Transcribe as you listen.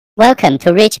Welcome to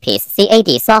Richpeace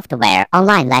CAD software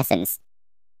online lessons.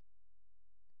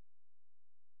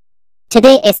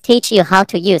 Today is teach you how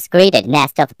to use graded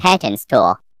nest of patterns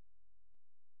tool.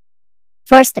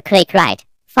 First click right,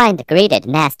 find graded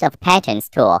nest of patterns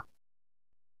tool.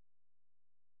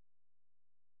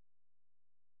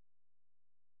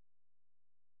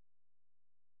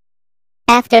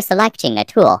 After selecting a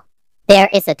tool, there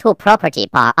is a tool property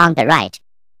bar on the right.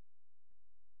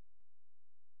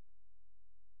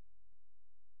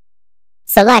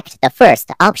 Select the first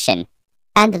option,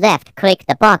 and left-click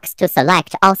the box to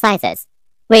select all sizes,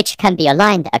 which can be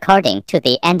aligned according to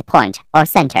the endpoint or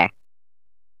center.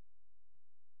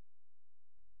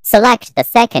 Select the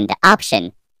second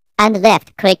option, and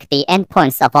left-click the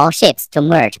endpoints of all shapes to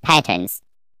merge patterns.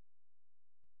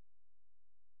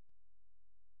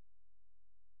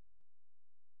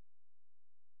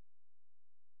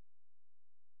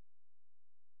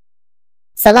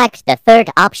 Select the third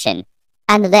option,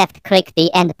 and left-click the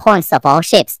endpoints of all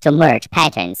shapes to merge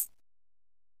patterns.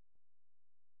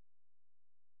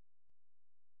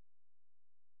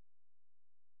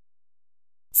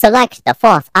 Select the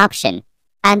fourth option,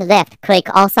 and left-click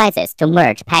all sizes to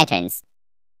merge patterns.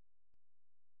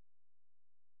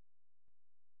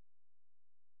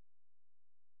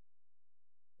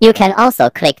 You can also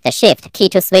click the Shift key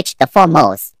to switch the form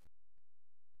modes.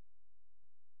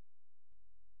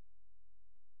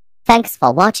 Thanks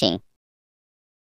for watching.